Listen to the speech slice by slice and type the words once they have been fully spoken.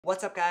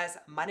What's up guys,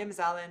 my name is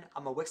Alin,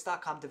 I'm a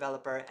Wix.com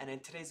developer, and in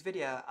today's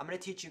video I'm going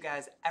to teach you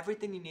guys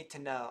everything you need to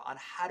know on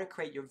how to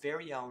create your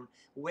very own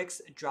Wix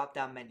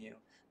drop-down menu.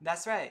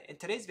 That's right, in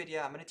today's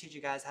video I'm going to teach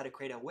you guys how to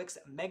create a Wix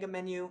mega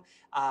menu,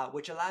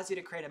 which allows you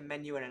to create a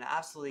menu in an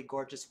absolutely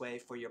gorgeous way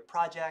for your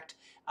project.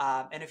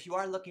 And if you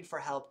are looking for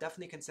help,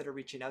 definitely consider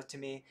reaching out to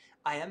me.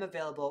 I am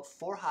available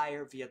for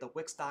hire via the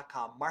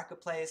Wix.com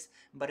marketplace,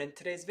 but in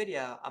today's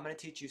video I'm going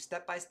to teach you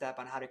step by step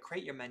on how to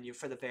create your menu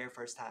for the very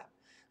first time.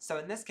 So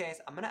in this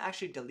case, I'm going to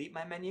actually delete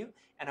my menu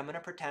and I'm going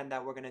to pretend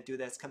that we're going to do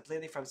this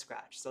completely from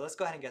scratch. So let's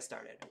go ahead and get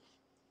started.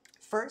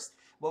 First,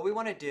 what we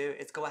want to do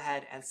is go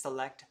ahead and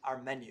select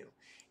our menu.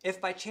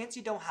 If by chance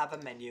you don't have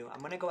a menu, I'm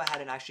going to go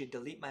ahead and actually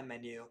delete my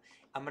menu.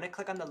 I'm going to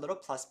click on the little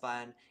plus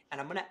button and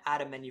I'm going to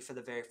add a menu for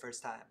the very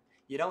first time.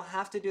 You don't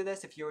have to do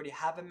this if you already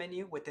have a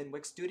menu within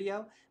Wix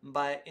Studio,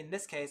 but in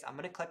this case, I'm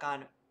going to click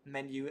on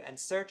menu and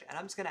search, and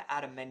I'm just going to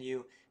add a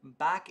menu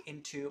back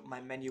into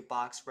my menu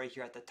box right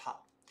here at the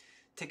top.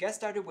 To get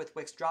started with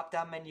Wix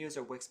drop-down menus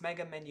or Wix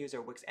mega menus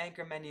or Wix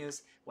anchor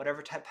menus,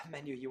 whatever type of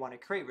menu you want to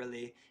create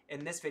really,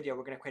 in this video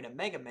we're going to create a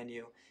mega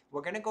menu.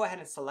 We're going to go ahead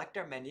and select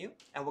our menu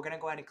and we're going to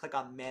go ahead and click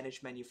on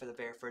manage menu for the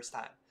very first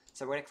time.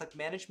 So we're going to click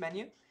manage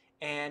menu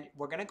and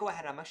we're going to go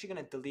ahead, I'm actually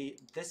going to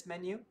delete this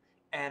menu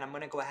and I'm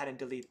going to go ahead and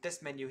delete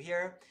this menu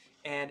here.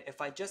 And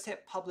if I just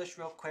hit publish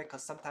real quick,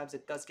 because sometimes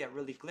it does get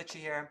really glitchy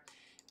here,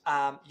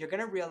 you're going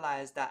to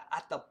realize that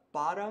at the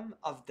bottom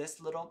of this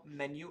little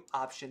menu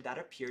option that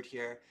appeared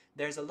here,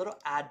 there's a little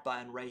add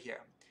button right here.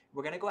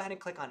 We're going to go ahead and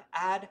click on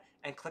add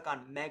and click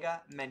on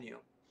mega menu.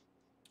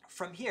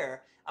 From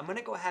here, I'm going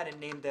to go ahead and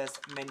name this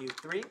menu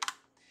 3,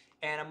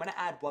 and I'm going to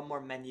add one more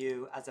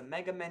menu as a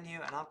mega menu,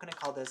 and I'm going to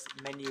call this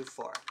menu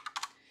 4.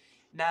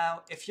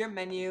 Now, if your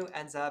menu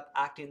ends up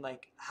acting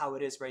like how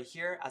it is right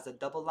here as a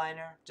double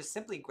liner, just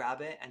simply grab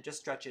it and just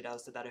stretch it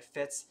out so that it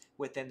fits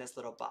within this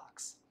little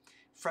box.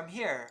 From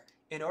here,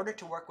 in order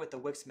to work with the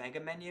Wix mega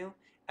menu,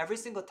 every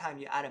single time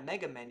you add a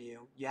mega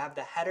menu, you have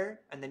the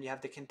header and then you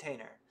have the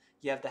container.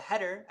 You have the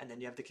header and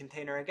then you have the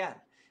container again.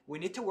 We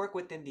need to work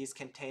within these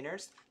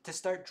containers to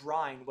start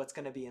drawing what's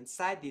going to be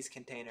inside these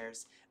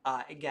containers,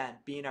 again,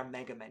 being our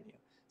mega menu.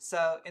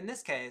 So in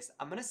this case,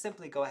 I'm going to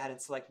simply go ahead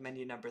and select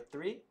menu number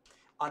 3.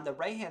 On the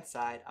right hand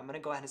side, I'm going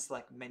to go ahead and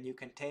select menu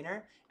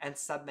container and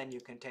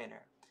submenu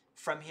container.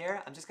 From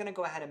here, I'm just going to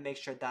go ahead and make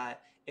sure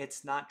that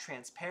it's not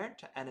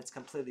transparent and it's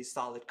completely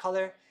solid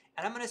color.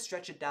 And I'm going to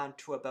stretch it down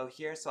to about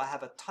here so I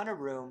have a ton of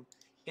room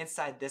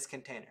inside this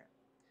container.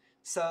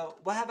 So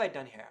what have I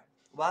done here?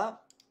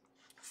 Well,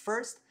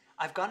 first,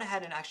 I've gone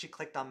ahead and actually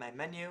clicked on my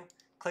menu,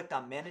 clicked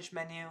on manage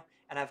menu,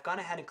 and I've gone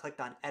ahead and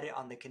clicked on edit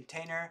on the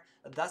container.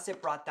 Thus,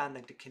 it brought down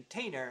the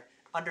container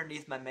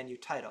underneath my menu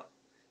title.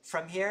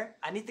 From here,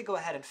 I need to go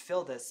ahead and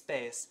fill this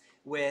space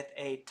with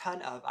a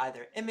ton of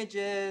either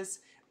images,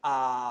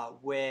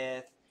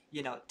 with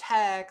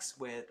text,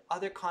 with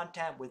other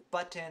content, with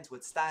buttons,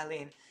 with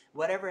styling,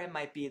 whatever it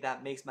might be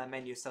that makes my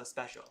menu so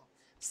special.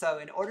 So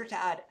in order to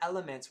add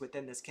elements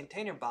within this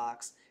container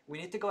box, we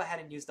need to go ahead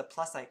and use the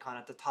plus icon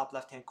at the top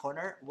left hand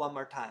corner one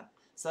more time.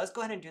 So let's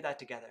go ahead and do that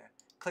together.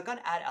 Click on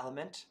add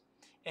element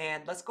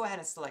and let's go ahead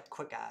and select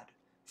quick add.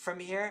 From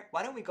here,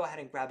 why don't we go ahead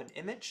and grab an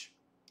image,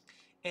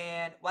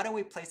 and why don't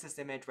we place this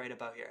image right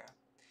about here.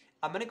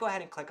 I'm going to go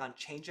ahead and click on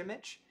change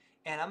image,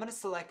 and I'm going to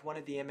select one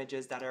of the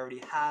images that I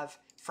already have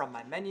from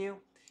my menu,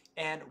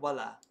 and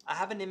voila, I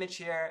have an image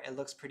here. It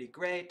looks pretty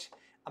great.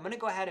 I'm going to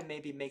go ahead and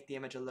maybe make the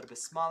image a little bit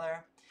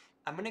smaller.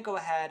 I'm going to go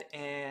ahead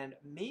and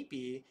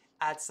maybe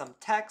add some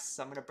text.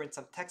 So I'm going to bring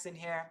some text in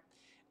here.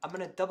 I'm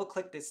going to double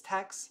click this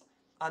text.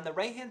 On the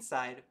right hand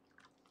side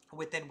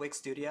within Wix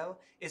Studio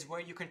is where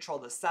you control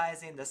the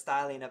sizing, the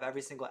styling of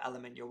every single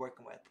element you're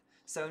working with.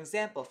 So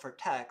example, for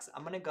text,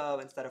 I'm going to go,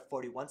 instead of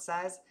 41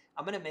 size,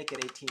 I'm going to make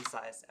it 18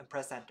 size and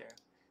press enter.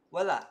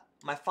 Voila,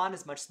 my font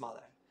is much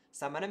smaller.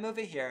 So I'm going to move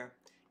it here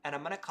and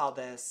I'm going to call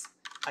this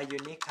a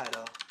unique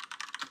title.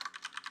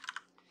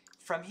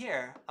 From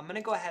here, I'm going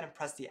to go ahead and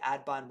press the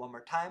add button one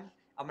more time.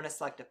 I'm going to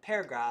select a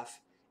paragraph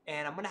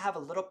and I'm going to have a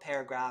little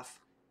paragraph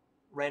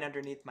right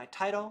underneath my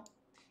title.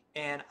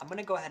 And I'm going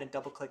to go ahead and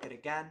double click it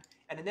again.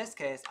 And in this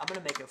case, I'm going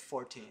to make it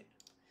 14.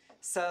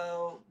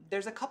 So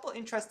there's a couple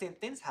interesting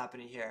things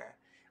happening here.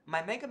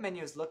 My mega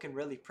menu is looking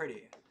really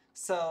pretty.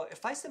 So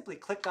if I simply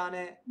clicked on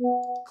it,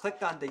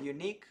 clicked on the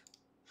unique,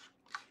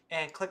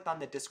 and clicked on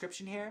the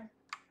description here,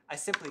 I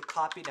simply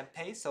copied and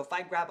paste. So if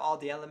I grab all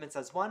the elements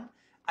as one,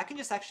 I can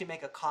just actually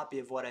make a copy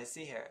of what I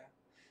see here.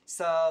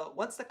 So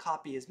once the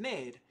copy is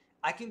made,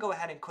 I can go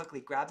ahead and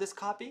quickly grab this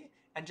copy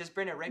and just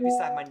bring it right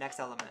beside my next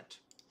element.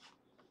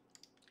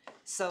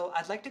 So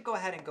I'd like to go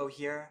ahead and go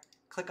here,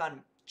 click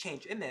on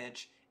change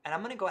image, and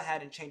I'm going to go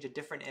ahead and change a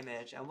different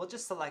image, and we'll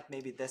just select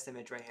maybe this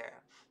image right here.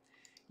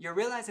 You're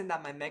realizing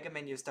that my mega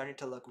menu is starting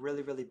to look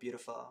really, really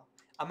beautiful.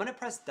 I'm going to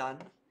press done.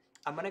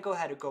 I'm going to go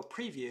ahead and go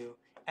preview,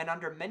 and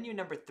under menu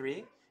number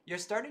 3, you're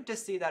starting to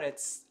see that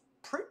it's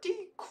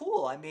pretty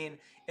cool. I mean,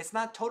 it's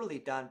not totally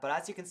done, but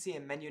as you can see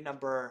in menu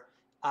number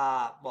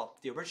well,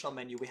 the original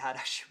menu we had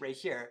actually right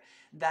here,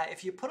 that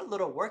if you put a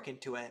little work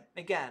into it,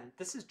 again,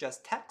 this is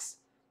just text,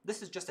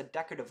 this is just a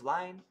decorative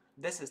line,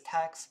 this is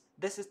text,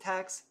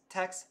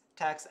 text,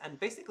 text, and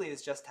basically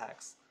it's just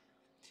text.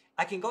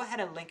 I can go ahead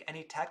and link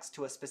any text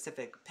to a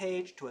specific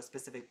page, to a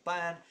specific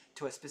button,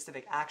 to a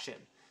specific action.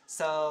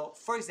 So,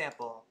 for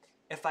example,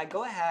 if I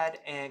go ahead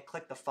and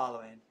click the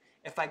following,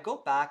 if I go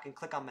back and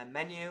click on my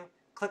menu,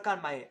 click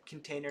on my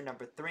container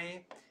number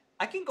 3,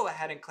 I can go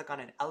ahead and click on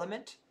an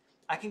element.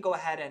 I can go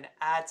ahead and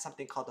add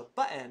something called a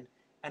button,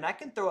 and I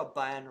can throw a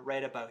button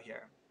right about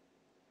here.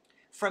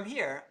 From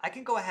here, I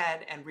can go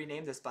ahead and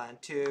rename this button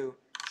to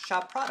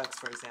Shop Products,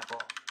 for example.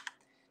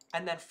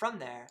 And then from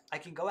there, I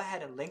can go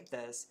ahead and link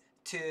this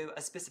to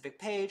a specific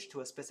page,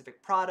 to a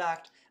specific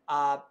product,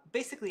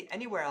 basically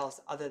anywhere else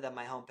other than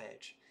my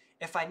homepage.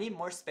 If I need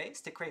more space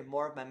to create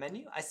more of my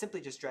menu, I simply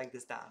just drag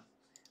this down.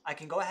 I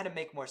can go ahead and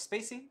make more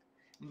spacing,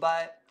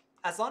 but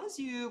as long as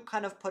you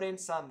kind of put in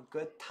some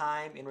good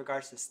time in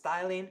regards to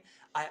styling,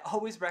 I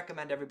always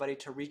recommend everybody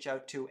to reach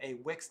out to a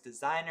Wix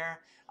designer,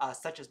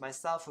 such as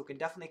myself, who can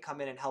definitely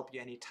come in and help you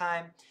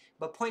anytime.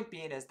 But point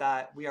being is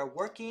that we are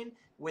working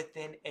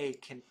within a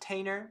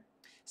container.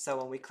 So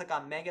when we click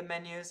on mega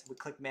menus, we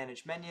click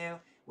manage menu,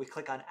 we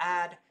click on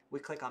add, we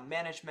click on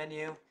manage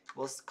menu,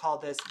 we'll call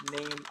this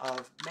name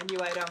of menu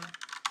item,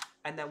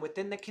 and then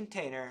within the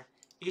container,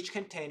 each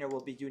container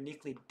will be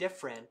uniquely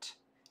different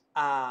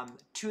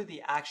to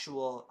the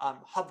actual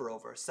hover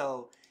over.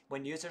 So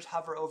when users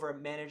hover over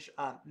manage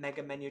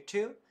mega menu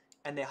 2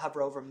 and they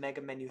hover over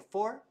mega menu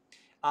 4,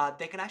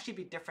 they can actually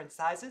be different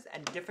sizes,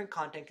 and different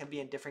content can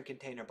be in different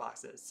container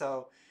boxes.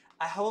 So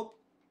I hope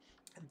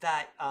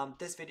that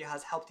this video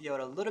has helped you out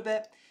a little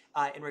bit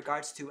in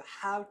regards to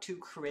how to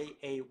create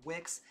a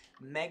Wix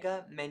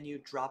mega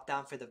menu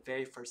dropdown for the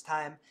very first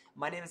time.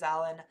 My name is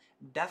Alin.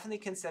 Definitely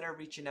consider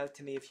reaching out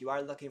to me if you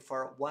are looking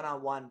for a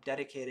one-on-one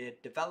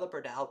dedicated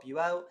developer to help you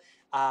out.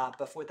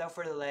 But without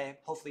further delay,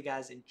 hopefully you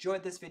guys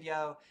enjoyed this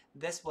video.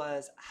 This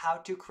was how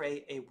to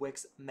create a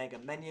Wix mega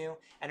menu.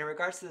 And in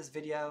regards to this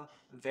video,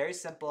 very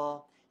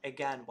simple.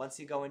 Again, once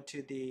you go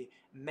into the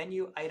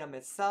menu item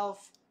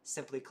itself,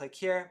 simply click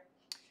here.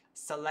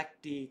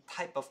 Select the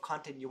type of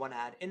content you want to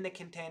add in the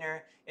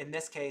container. In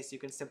this case, you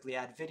can simply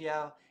add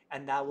video,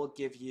 and that will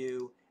give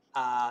you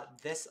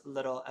this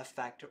little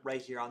effect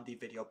right here on the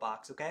video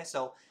box. Okay,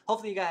 so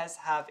hopefully you guys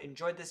have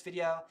enjoyed this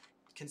video.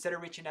 Consider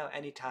reaching out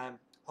anytime.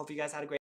 Hope you guys had a great